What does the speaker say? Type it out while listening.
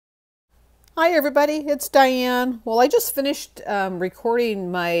Hi everybody, it's Diane. Well, I just finished recording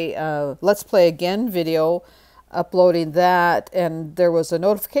my Let's Play Again video, uploading that, and there was a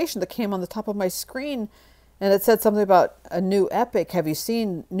notification that came on the top of my screen, and it said something about a new epic. Have you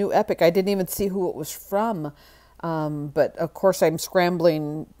seen new epic? I didn't even see who it was from, but of course I'm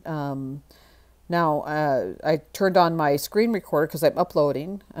scrambling now. I turned on my screen recorder because I'm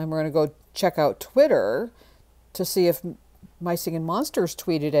uploading, and we're going to go check out Twitter to see if My Singing Monsters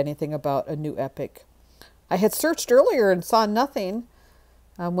tweeted anything about a new epic. I had searched earlier and saw nothing.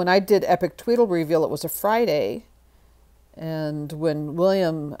 When I did Epic Tweedle Reveal, it was a Friday. And when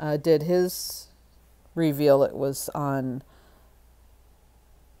William did his reveal, it was on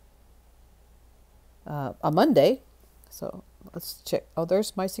a Monday. So let's check. Oh,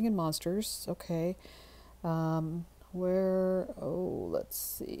 there's My Singing Monsters. Okay. Let's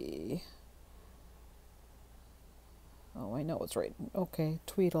see. Oh, I know it's right. Okay,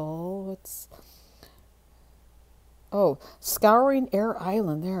 Tweedle. Scouring Air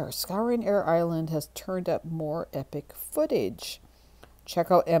Island. There. Scouring Air Island has turned up more epic footage.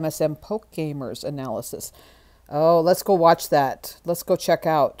 Check out MSMPOKEGAMER's analysis. Oh, let's go watch that. Let's go check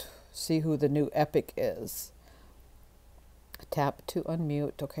out. See who the new epic is. Tap to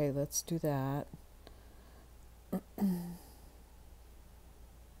unmute. Okay, let's do that.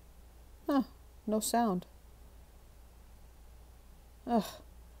 Huh, no sound. Ugh.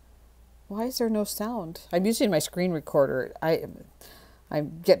 Why is there no sound? I'm using my screen recorder. I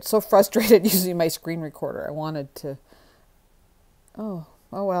get so frustrated using my screen recorder. I wanted to... Oh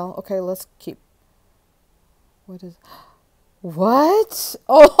well. Okay, let's keep... What is... What?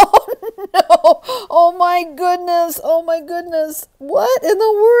 Oh, no. Oh, my goodness. Oh, my goodness. What in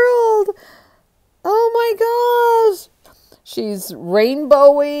the world? Oh, my gosh. She's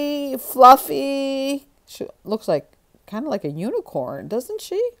rainbowy, fluffy. She looks like... kind of like a unicorn, doesn't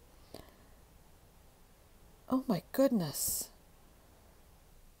she? Oh my goodness.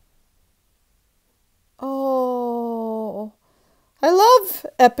 Oh, I love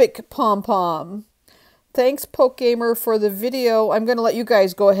Epic Pom-Pom. Thanks, PokeGamer, for the video. I'm going to let you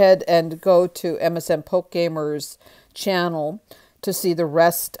guys go ahead and go to MSMPOKEGAMER's channel to see the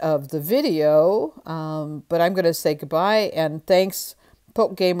rest of the video. But I'm going to say goodbye, and thanks,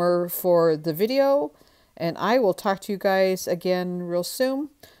 PokeGamer, for the video. And I will talk to you guys again real soon.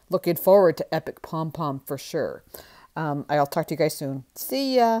 Looking forward to Epic Pom-Pom for sure. I'll talk to you guys soon.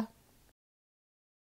 See ya.